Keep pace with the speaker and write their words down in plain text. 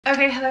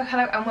Okay, hello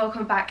and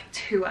welcome back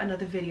to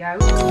another video.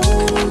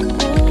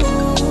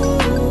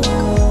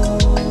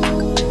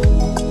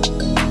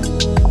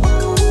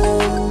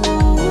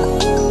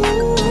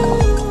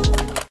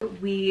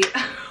 We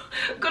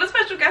got a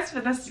special guest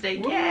with us today,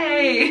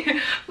 yay!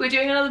 We're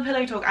doing another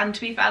pillow talk, and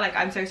to be fair, like,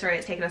 I'm so sorry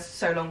it's taken us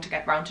so long to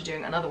get round to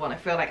doing another one. I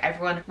feel like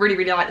everyone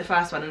really liked the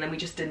first one and then we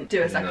just didn't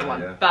do a second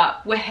one. Yeah.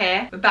 But we're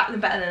here, we're back and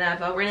better than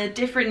ever. We're in a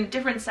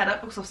different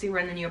setup because obviously we're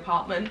in the new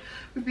apartment.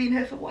 We've been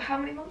here for what, how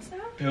many months now?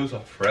 Feels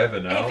like forever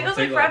now. It feels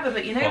like forever,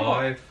 but you know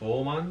what?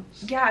 4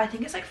 months? Yeah, I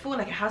think it's like 4,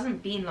 like it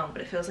hasn't been long,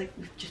 but it feels like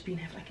we've just been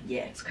here for like a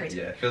year. It's crazy.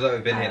 Yeah, it feels like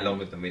we've been here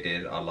longer than we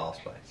did our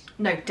last place.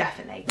 No,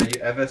 definitely. Are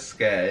you ever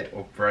scared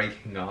of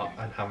breaking up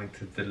and having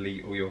to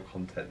delete all your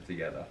content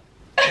together?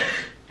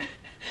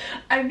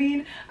 I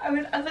mean, I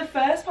was at the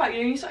first part,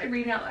 you know, you started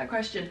reading out that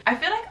question. I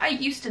feel like I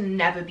used to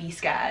never be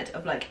scared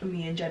of like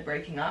me and Jed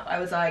breaking up. I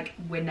was like,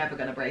 we're never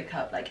gonna break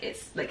up. Like,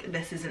 it's like,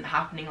 this isn't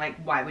happening. Like,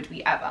 why would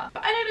we ever?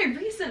 But I don't know,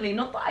 recently,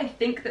 not that I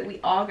think that we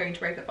are going to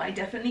break up, but I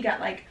definitely get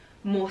like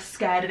more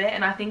scared of it.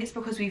 And I think it's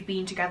because we've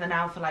been together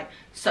now for like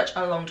such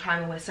a long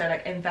time and we're so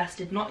like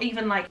invested, not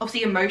even like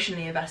obviously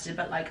emotionally invested,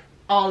 but like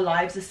our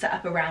lives are set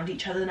up around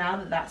each other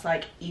now, that's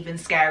like even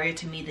scarier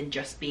to me than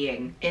just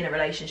being in a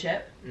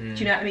relationship. Do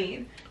you know what I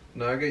mean?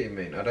 No, I get what you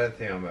mean. I don't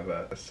think I'm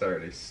ever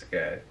necessarily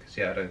scared because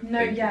I don't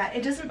think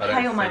it doesn't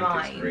play on my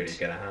mind. It's really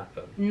gonna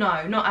happen.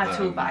 No, not at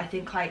all. But I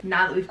think like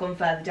now that we've gone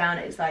further down,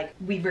 it's like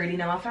we really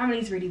know our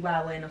families really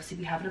well, and obviously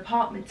we have an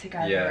apartment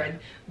together, and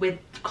we're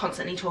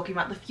constantly talking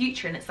about the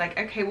future. And it's like,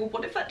 okay, well,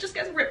 what if that just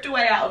gets ripped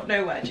away out of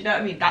nowhere? Do you know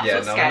what I mean? That's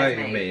what scares me. I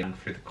know what you mean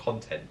through the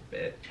content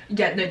bit.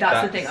 Yeah, no,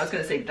 that's the thing. I was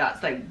gonna say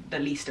that's like the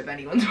least of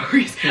anyone's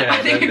worries. Yeah,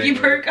 I think if you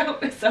broke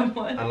up with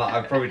someone, and like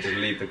I'd probably just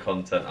leave the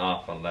content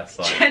up unless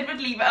like Jed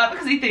would leave it up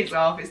because he thinks,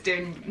 oh, it's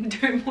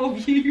doing more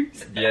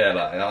views. Yeah,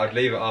 like I'd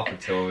leave it up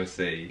until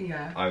obviously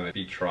I would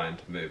be trying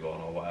to move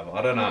on or whatever.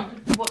 I don't know.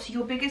 What's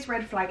your biggest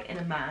red flag in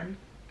a man,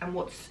 and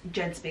what's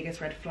Jed's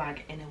biggest red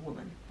flag in a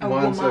woman?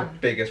 Mine's the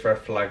biggest red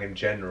flag in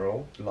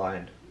general,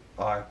 lying.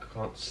 I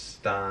can't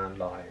stand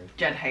lying.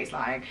 Jed hates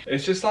lying.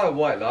 It's just like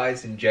white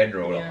lies in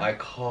general. Like, I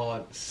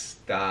can't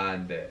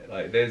stand it.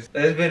 Like there's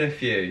been a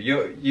few.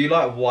 You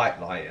like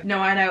white lying. No,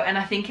 I know, and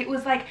I think it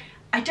was like,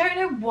 I don't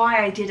know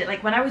why I did it.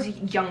 Like when I was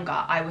younger,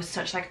 I was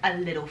such like a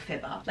little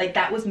fibber. Like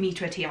that was me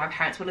to a T, and my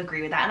parents will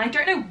agree with that. And I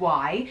don't know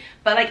why,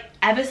 but like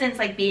ever since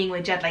like being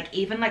with Jed, like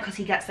even like because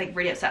he gets like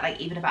really upset like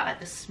even about like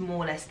the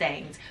smallest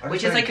things,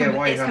 which is like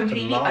it's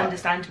completely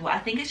understandable. I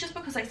think it's just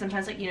because like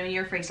sometimes like, you know, when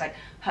you're afraid to like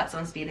hurt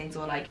someone's feelings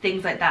or like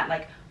things like that,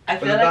 like I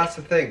feel like that's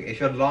the thing. If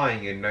you're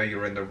lying, you know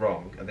you're in the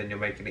wrong, and then you're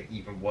making it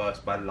even worse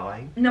by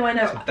lying. No, I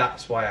know. So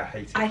that's why I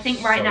hate it. I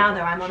think right now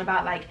though, I'm on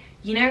about like,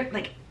 you know,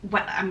 like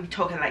when I'm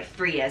talking like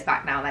 3 years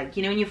back now, like,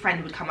 you know, when your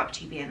friend would come up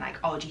to you being like,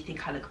 oh, do you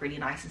think I look really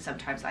nice? And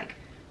sometimes like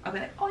I'll be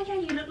like, oh yeah,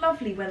 you look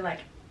lovely, when like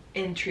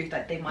in truth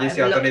like they might have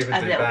looked a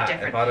little bit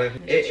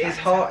different.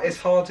 It's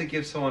hard to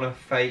give someone a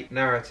fake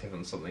narrative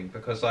on something,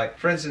 because like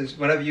for instance,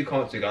 whenever you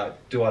come to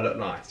like, do I look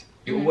nice?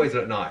 You always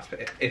look nice,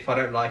 but if I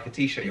don't like a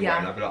t-shirt you're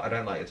wearing, I'll be like, I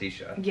don't like a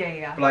t-shirt.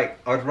 Yeah. But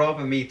like, I'd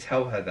rather me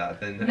tell her that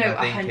than her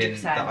thinking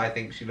 100%. That I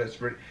think she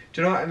looks really... Do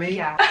you know what I mean?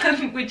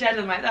 Yeah. With Jed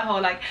and like the whole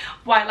like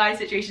white lie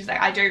situation,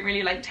 like I don't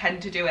really like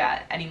tend to do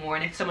it anymore,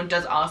 and if someone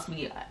does ask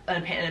me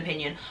an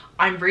opinion,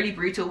 I'm really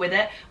brutal with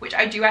it, which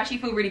I do actually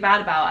feel really bad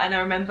about. And I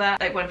remember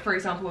like when, for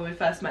example, when we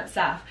first met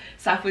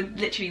Saf would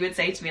literally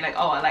say to me like,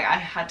 oh, like I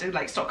had to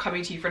like stop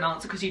coming to you for an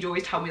answer because you'd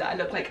always tell me that I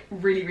look like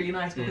really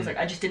nice, because like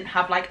I just didn't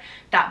have like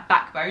that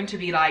backbone to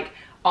be like,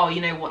 oh,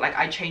 you know what, like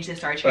I changed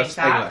this or I changed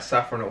that. Like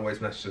Saffron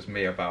always messages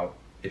me about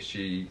if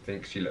she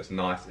thinks she looks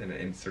nice in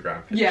an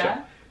Instagram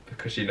picture,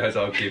 because she knows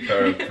I'll give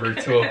her a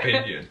brutal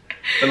opinion.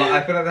 But like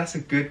I feel like that's a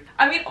good...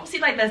 I mean, obviously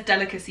like there's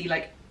delicacy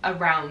like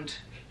around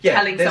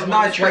telling there's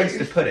someone nice ways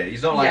to put it.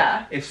 It's not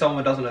like if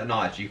someone doesn't look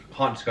nice, you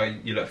can't just go,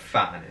 you look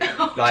fat in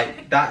it.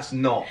 Like that's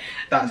not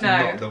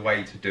the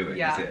way to do it,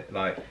 is it?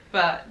 Like,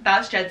 but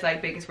that's Jed's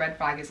like biggest red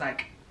flag, is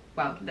like,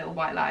 well, little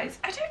white lies.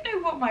 I don't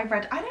know what I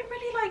don't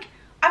really like,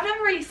 I've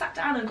never really sat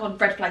down and gone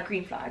red flag,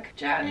 green flag.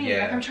 Do you know what I mean?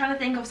 Like I'm trying to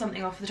think of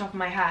something off the top of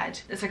my head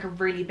that's like a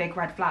really big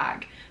red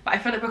flag. But I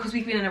feel like because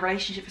we've been in a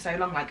relationship for so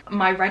long, like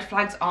my red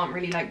flags aren't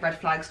really like red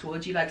flags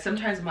towards you. Like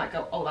sometimes I might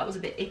go, oh, that was a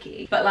bit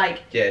icky. But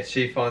like... Yeah,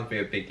 she finds me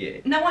a big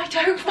ick. No, I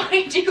don't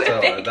find you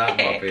a big that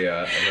might be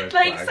a red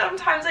like flag.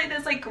 Sometimes like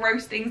there's like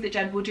gross things that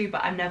Jed will do,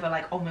 but I'm never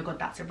like, oh my god,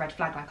 that's a red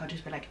flag. Like I'll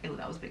just be like, ew,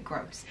 that was a bit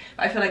gross.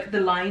 But I feel like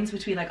the lines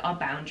between like our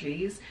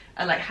boundaries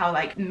and like how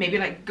like maybe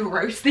like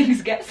gross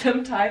things get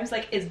sometimes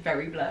like is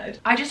very blurred.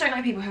 I just don't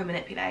like people who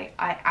manipulate.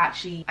 I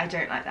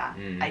don't like that.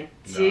 I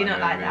do not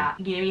like that.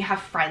 You know, you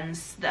have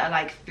friends that are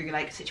like through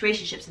like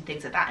situationships and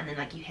things like that, and then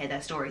like you hear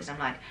their stories and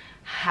I'm like,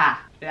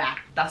 ha, yeah,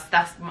 that's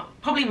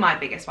probably my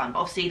biggest one. But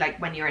obviously like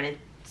when you're in a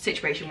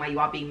situation where you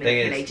are being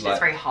manipulated, it's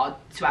very hard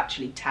to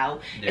actually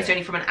tell. It's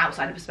only from an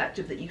outsider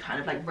perspective that you kind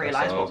of like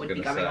realise what would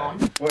be going on.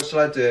 What should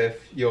I do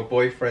if your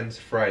boyfriend's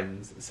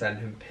friends send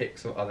him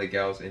pics of other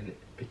girls in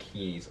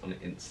bikinis on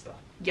Insta.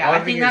 Yeah,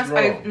 I think that's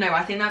wrong.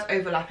 I think that's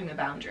overlapping a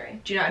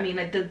boundary. Do you know what I mean?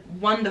 Like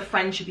the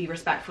friend should be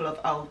respectful of,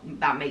 oh,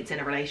 that mate's in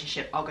a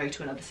relationship, I'll go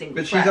to another single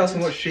But friend. she's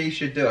asking what she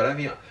should do. I don't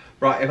mean,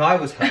 right, if I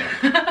was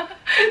her.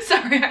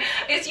 Sorry,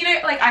 it's, you know,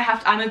 like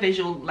I'm a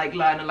visual like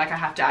learner, like I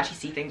have to actually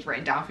see things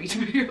written down for you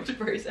to be able to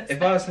process.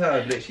 If I was her,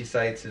 I'd literally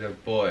say to the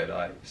boy,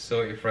 like,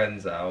 sort your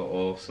friends out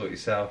or sort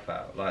yourself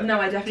out. Like, no,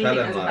 I definitely tell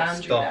think them, there's a like,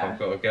 boundary stop, there. I've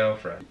got a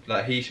girlfriend.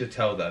 Like, he should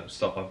tell them,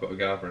 stop, I've got a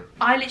girlfriend.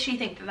 I literally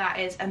think that that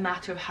is a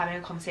matter of having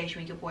a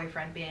conversation with your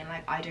boyfriend, being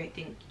like, I don't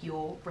think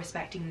you're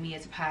respecting me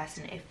as a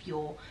person if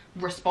you're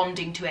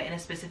responding to it in a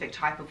specific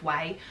type of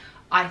way.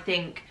 I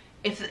think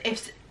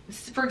if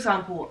for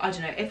example, I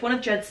don't know, if one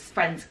of Jed's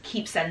friends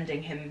keeps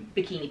sending him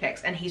bikini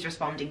pics and he's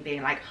responding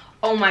being like,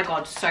 oh my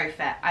god, so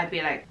fit, I'd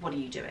be like, what are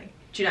you doing?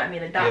 Do you know what I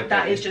mean? Like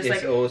that is just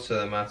it's like...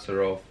 also a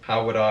matter of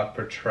how would I have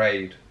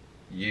portrayed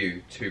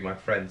you to my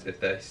friends if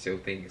they still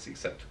think it's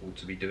acceptable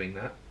to be doing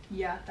that.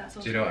 Yeah, that's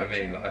also... Do you know what I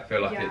mean? true. Like, I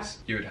feel like Yeah. it's,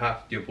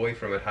 your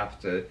boyfriend would have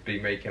to be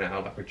making it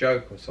out like a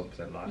joke or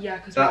something like. Yeah,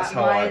 because that's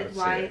how I would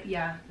see it.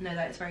 Yeah, no,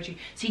 that is very true.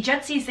 See,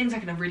 Jed sees things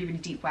like in a really, really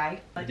deep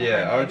way. Like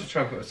Yeah, I would behind just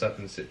try and put myself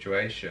in the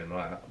situation.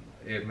 Like,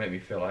 it would make me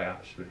feel like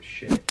absolute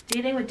shit.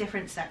 dealing with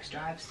different sex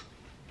drives.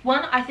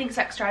 One, I think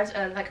sex drives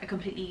are like a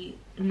completely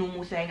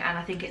normal thing, and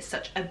I think it's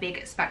such a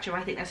big spectrum.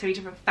 I think there's so many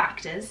different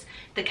factors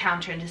that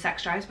counter into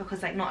sex drives,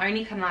 because like not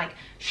only can like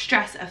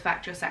stress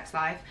affect your sex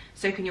life,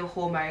 so can your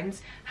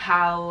hormones,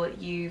 how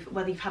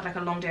whether you've had like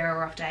a long day or a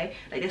rough day.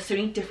 Like there's so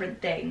many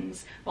different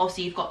things. But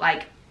also you've got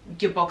like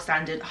your bog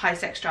standard high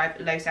sex drive,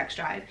 low sex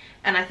drive,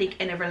 and I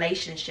think in a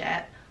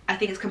relationship, I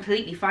think it's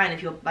completely fine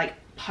if you're like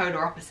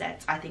polar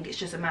opposites. I think it's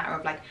just a matter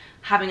of like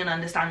having an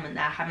understanding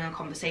there, having a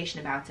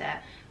conversation about it,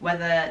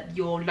 whether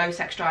your low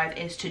sex drive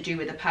is to do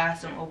with a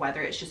person or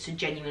whether it's just to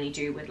genuinely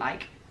do with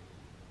like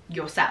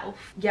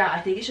yourself. Yeah,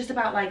 I think it's just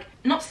about like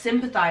not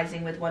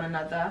sympathizing with one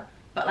another,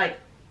 but like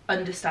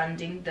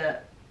understanding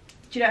that,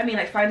 do you know what I mean,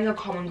 like finding a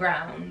common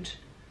ground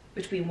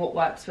between what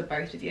works for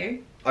both of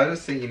you. I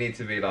just think you need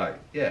to be like,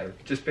 yeah,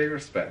 just be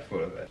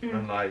respectful of it.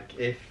 And like,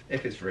 if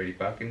it's really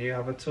bugging you,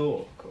 have a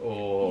talk.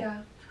 Or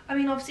yeah, I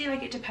mean, obviously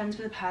like it depends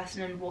with the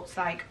person and what's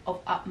like of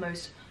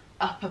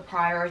upper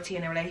priority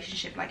in a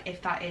relationship. Like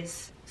if that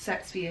is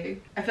sex for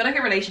you, I feel like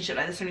a relationship,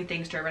 like there's so many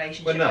things to a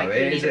relationship. Well, no, like,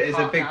 it's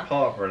a big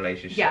part of a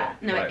relationship. Yeah,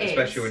 no, like, it is.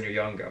 especially when you're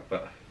younger.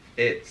 But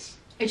it's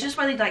just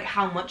whether like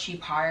how much you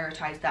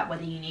prioritize that,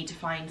 whether you need to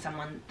find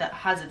someone that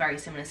has a very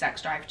similar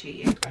sex drive to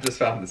you. I just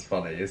found this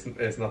funny.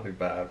 It's nothing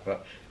bad,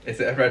 but is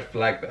it a red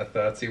flag that a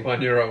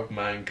 31-year-old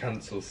man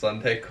cancels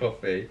Sunday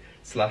coffee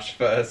 /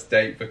 first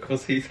date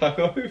because he's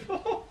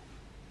hungover?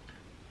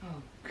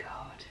 Oh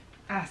god,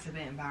 that's a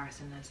bit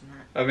embarrassing, isn't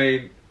it? I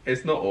mean,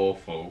 it's not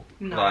awful.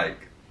 No.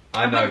 Like,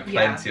 I know yeah.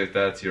 plenty of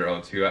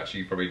 30-year-olds who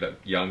actually probably look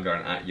younger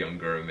and act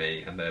younger than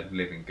me, and they're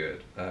living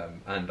good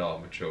and are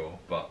mature.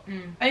 But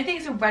I don't think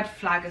it's a red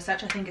flag as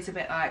such. I think it's a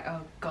bit like,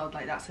 oh god,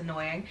 like that's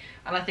annoying.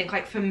 And I think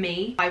like for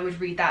me, I would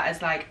read that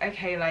as like,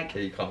 okay, like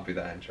you can't be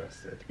that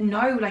interested.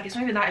 no, like it's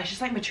not even that. It's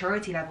just like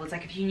maturity levels.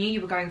 Like if you knew you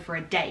were going for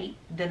a date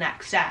the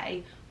next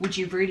day, would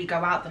you really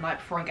go out the night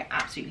before and get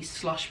absolutely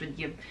sloshed with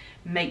your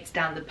mates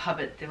down the pub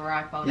at the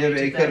Ripple? Yeah, but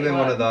it could have been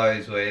one of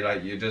those where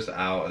you're just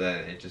out and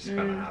then it just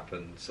kind of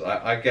happens.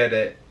 I get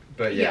it,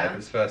 but yeah, if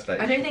it's first date,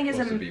 I don't think it's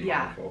I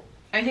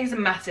don't think it's a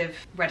massive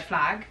red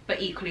flag,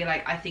 but equally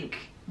like I think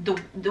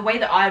the way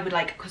that I would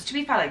like, because to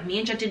be fair, like me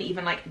and Jed didn't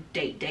even like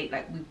date,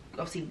 like we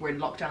obviously were in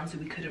lockdown, so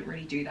we couldn't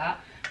really do that.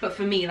 But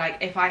for me, like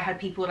if I had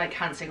people like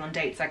cancelling on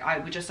dates, like I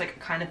would just like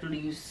kind of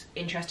lose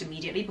interest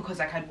immediately, because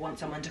like I'd want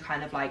someone to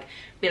kind of like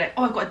be like,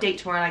 oh, I've got a date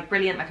tomorrow, like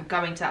brilliant, like I'm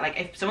going to that. Like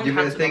if someone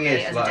cancelled on me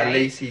as a date, at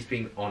least he's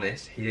being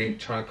honest. He didn't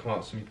try and come up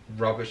with some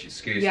rubbish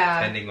excuse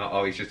pretending like,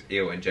 oh, he's just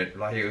ill and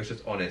like he was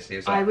just honest. He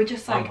was like, I would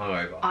just like, I'm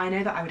hungover. I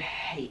know that I would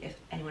hate if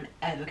anyone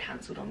ever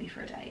cancelled on me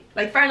for a date.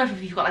 Like fair enough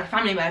if you've got like a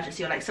family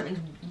emergency or like something's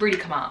really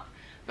come up,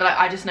 but like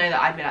I just know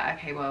that I'd be like,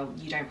 okay, well,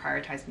 you don't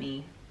prioritise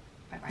me.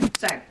 Bye-bye.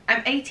 So,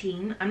 I'm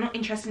 18, I'm not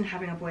interested in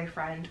having a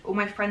boyfriend. All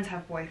my friends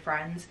have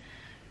boyfriends,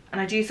 and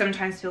I do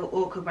sometimes feel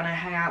awkward when I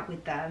hang out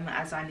with them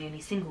as I'm the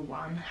only single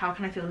one. How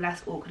can I feel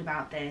less awkward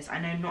about this? I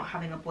know not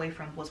having a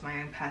boyfriend was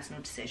my own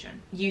personal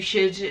decision. You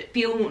should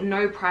feel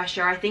no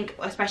pressure. I think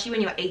especially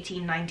when you're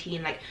 18,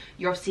 19, like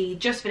you're obviously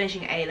just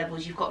finishing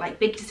A-levels, you've got like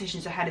big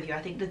decisions ahead of you.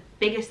 I think the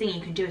biggest thing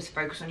you can do is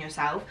focus on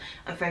yourself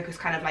and focus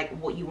kind of like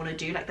what you want to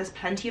do. Like there's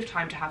plenty of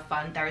time to have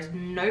fun. There is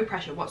no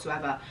pressure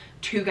whatsoever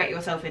to get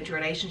yourself into a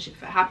relationship.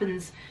 If it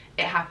happens,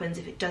 it happens.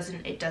 If it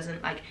doesn't, it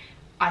doesn't. Like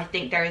I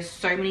think there is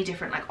so many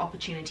different like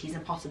opportunities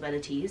and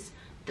possibilities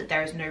that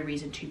there is no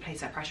reason to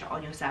place that pressure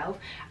on yourself.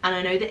 And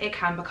I know that it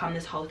can become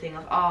this whole thing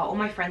of, oh, all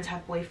my friends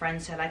have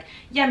boyfriends, so like,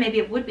 yeah, maybe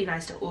it would be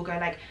nice to all go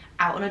like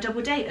out on a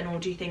double date and all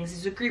do things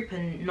as a group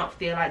and not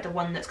feel like the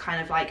one that's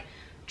kind of like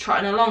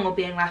trotting along or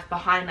being left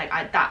behind. Like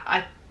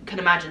I can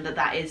imagine that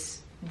that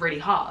is really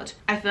hard.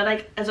 I feel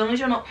like as long as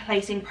you're not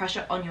placing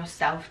pressure on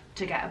yourself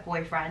to get a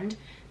boyfriend,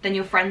 then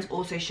your friends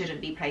also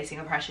shouldn't be placing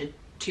a pressure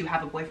to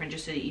have a boyfriend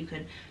just so that you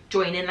can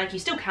join in. Like, you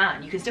still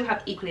can still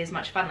have equally as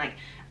much fun, like,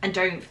 and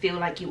don't feel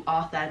like you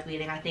are third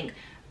wheeling. I think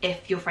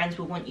if your friends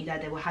will want you there,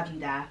 they will have you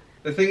there.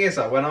 The thing is,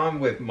 like, when I'm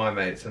with my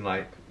mates and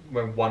like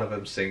when one of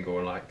them's single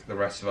and like the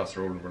rest of us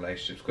are all in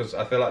relationships, because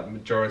I feel like the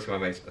majority of my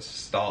mates are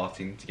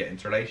starting to get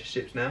into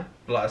relationships now.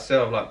 But like, I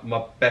still have, like,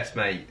 my best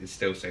mate is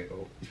still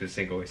single. He's been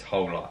single his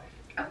whole life.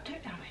 Oh,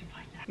 don't out him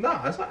like that. No,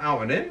 that's not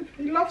outing him.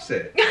 He loves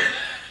it.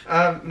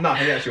 No,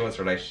 he actually wants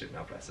a relationship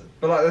now, bless him.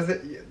 But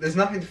like, there's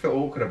nothing to feel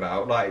awkward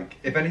about. Like,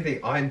 if anything,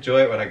 I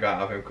enjoy it when I go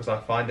out with him because I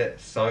find it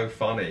so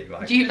funny.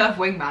 Like, do you love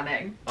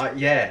wingmanning?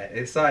 Yeah,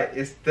 it's like,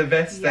 it's the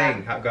best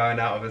thing, going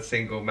out with a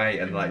single mate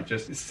and like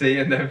just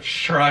seeing them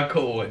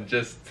struggle and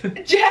just.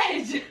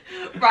 Jed,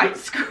 right,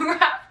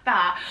 scrap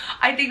that.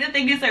 I think the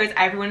thing is though, is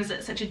everyone is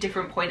at such a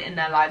different point in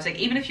their lives. Like,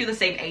 even if you're the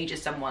same age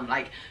as someone,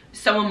 like,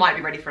 someone might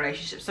be ready for a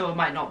relationship, someone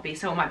might not be,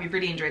 someone might be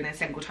really enjoying their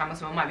single time, or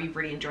someone might be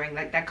really enjoying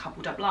like their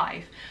coupled up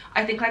life.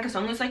 I think like as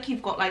long as like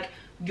you've got like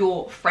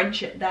your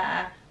friendship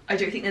there, I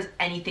don't think there's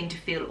anything to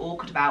feel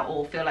awkward about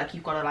or feel like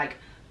you've got to like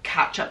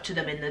catch up to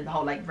them in the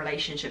whole like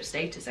relationship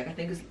status. Like, I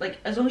think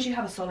as long as you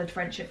have a solid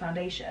friendship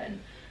foundation.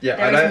 Yeah,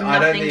 I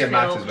don't think it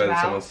matters whether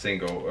someone's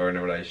single or in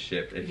a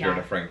relationship if you're in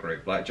a friend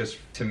group. Like, just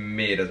to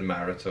me, it doesn't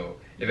matter at all.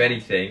 If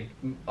anything,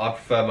 I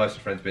prefer most of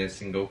my friends being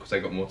single because they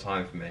got more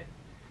time for me.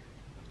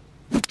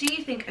 Do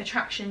you think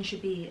attraction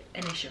should be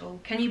initial?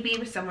 Can you be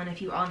with someone if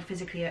you aren't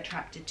physically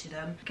attracted to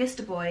them? I kissed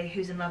a boy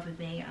who's in love with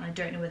me and I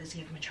don't know whether to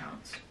give him a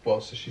chance.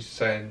 What, so she's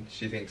saying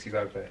she thinks he's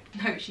ugly?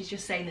 No, she's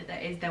just saying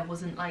that there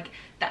wasn't like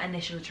that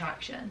initial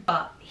attraction,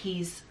 but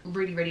he's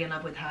really, really in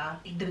love with her.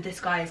 This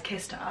guy has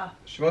kissed her.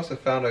 She must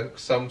have found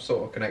some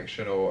sort of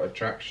connection or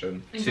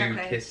attraction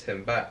to kiss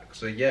him back.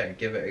 So yeah,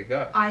 give it a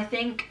go. I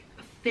think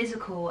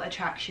physical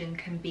attraction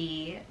can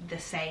be the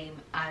same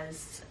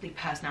as the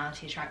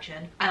personality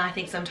attraction, and I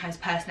think sometimes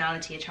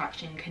personality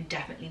attraction can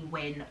definitely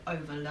win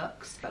over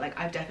looks. But like,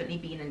 I've definitely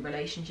been in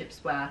relationships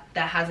where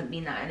there hasn't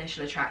been that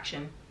initial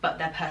attraction, but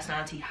their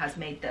personality has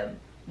made them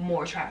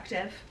more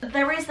attractive.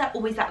 There is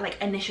always that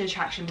like initial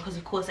attraction, because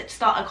of course, like, to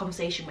start a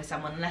conversation with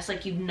someone, unless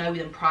like you know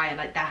them prior,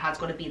 like there has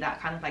got to be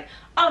that kind of like,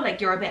 oh, like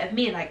you're a bit of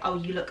me, like, oh,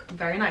 you look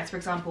very nice. For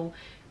example,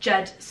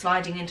 Jed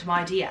sliding into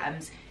my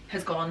DMs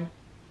has gone,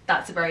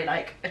 that's a very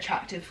like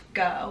attractive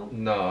girl.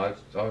 No,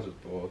 I was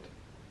just bored.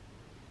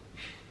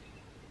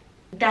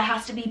 There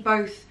has to be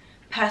both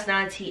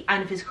personality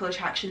and physical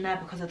attraction there,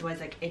 because otherwise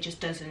like it just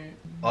doesn't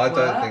I work.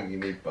 don't think you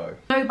need both.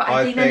 No, but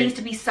I think there needs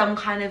to be some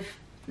kind of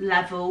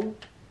level.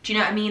 Do you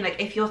know what I mean? Like,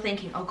 if you're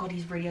thinking, oh god,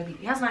 he's really ugly,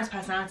 he has a nice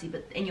personality,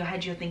 but in your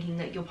head you're thinking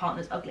that your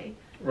partner's ugly.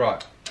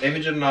 Right.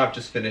 Imogen and I have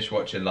just finished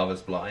watching Love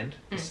is Blind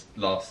this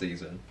last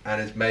season,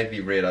 and it's made me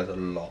realise a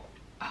lot.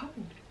 Oh.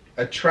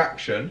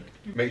 Attraction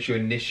makes you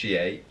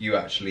initiate you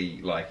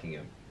actually liking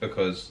him,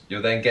 because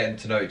you're then getting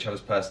to know each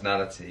other's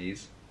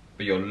personalities,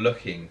 but you're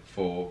looking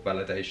for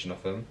validation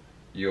of them.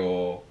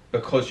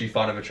 Because you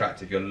find them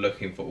attractive, you're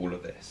looking for all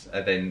of this,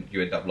 and then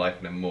you end up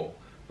liking them more.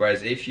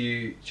 Whereas if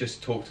you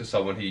just talk to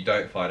someone who you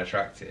don't find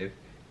attractive,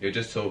 you're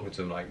just talking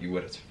to them like you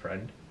would as a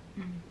friend.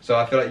 So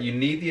I feel like you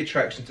need the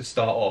attraction to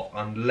start off,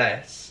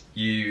 unless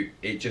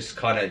it just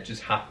kind of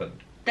just happened.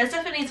 There's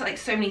definitely like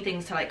so many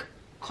things to like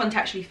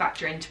contextually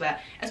factor into it,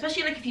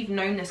 especially like if you've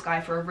known this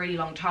guy for a really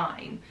long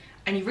time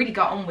and you've really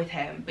got on with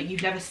him, but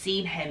you've never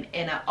seen him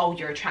in a, oh,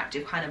 you're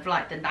attractive kind of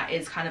light, then that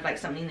is kind of like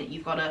something that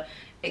you've got to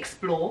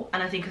explore.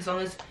 And I think as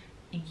long as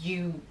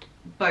you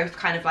both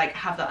kind of like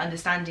have the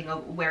understanding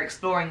of, we're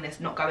exploring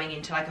this, not going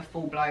into like a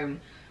full-blown,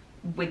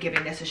 we're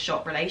giving this a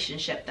shot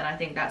relationship, then I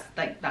think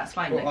that's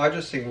fine. Well, I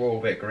just think we're all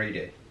a bit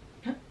greedy.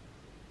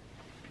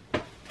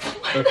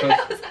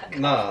 Because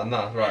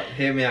no, right,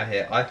 hear me out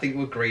here. I think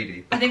we're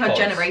greedy. I think our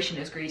generation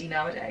is greedy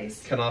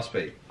nowadays. Can I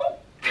speak?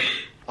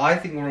 I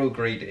think we're all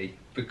greedy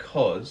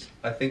because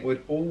I think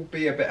we'd all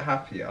be a bit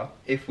happier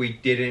if we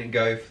didn't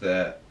go for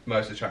the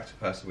most attractive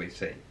person we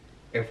see.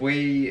 If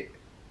we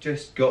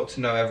just got to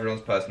know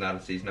everyone's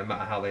personalities, no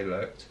matter how they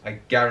looked, I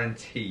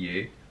guarantee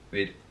you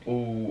we'd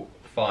all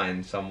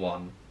find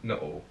someone, not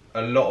all,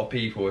 a lot of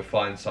people would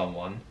find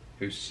someone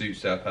who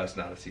suits their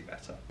personality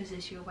better. Is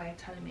this your way of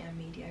telling me I'm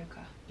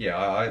mediocre? Yeah,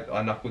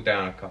 I knuckled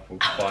down a couple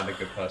to find a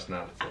good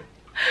personality.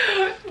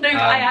 No,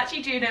 I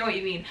actually do know what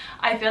you mean.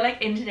 I feel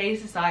like in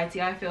today's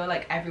society, I feel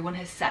like everyone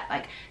has set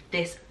like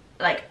this,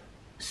 like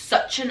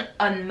such an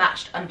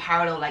unmatched,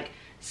 unparalleled like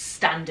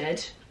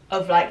standard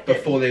of like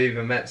before they've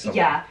even met someone.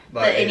 Yeah,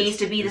 like, that it needs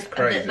to be this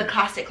the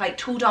classic like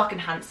tall, dark and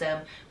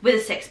handsome with a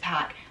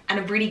six-pack and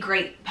a really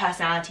great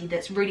personality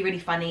that's really, really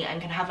funny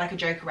and can have like a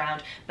joke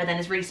around, but then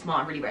is really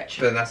smart and really rich.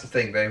 Then that's the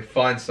thing, they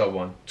find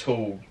someone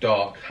tall,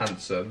 dark,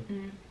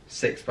 handsome,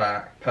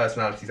 six-pack,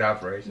 personality's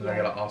average, and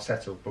they're like, I'll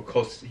settle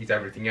because he's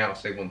everything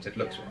else they wanted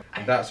looks-wise.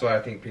 And that's where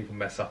I think people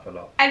mess up a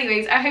lot.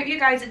 Anyways, I hope you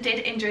guys did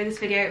enjoy this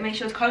video. Make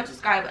sure to comment,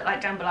 subscribe, like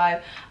down below.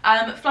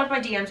 Flood my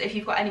DMs if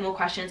you've got any more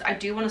questions. I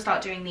do want to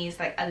start doing these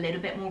like a little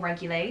bit more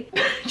regularly.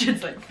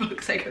 Just like,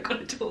 fuck's sake, I've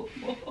got to talk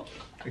more.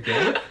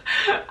 Again?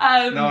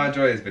 No, I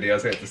enjoy these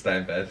videos. I get to stay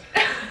in bed.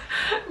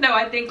 No,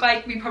 I think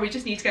like we probably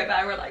just need to get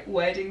better at like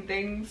wording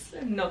things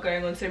and not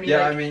going on so many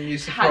I like, mean, you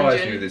surprised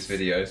tangents. me with this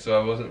video, so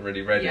I wasn't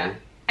really ready.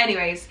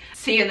 Anyways,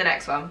 see you in the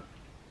next one.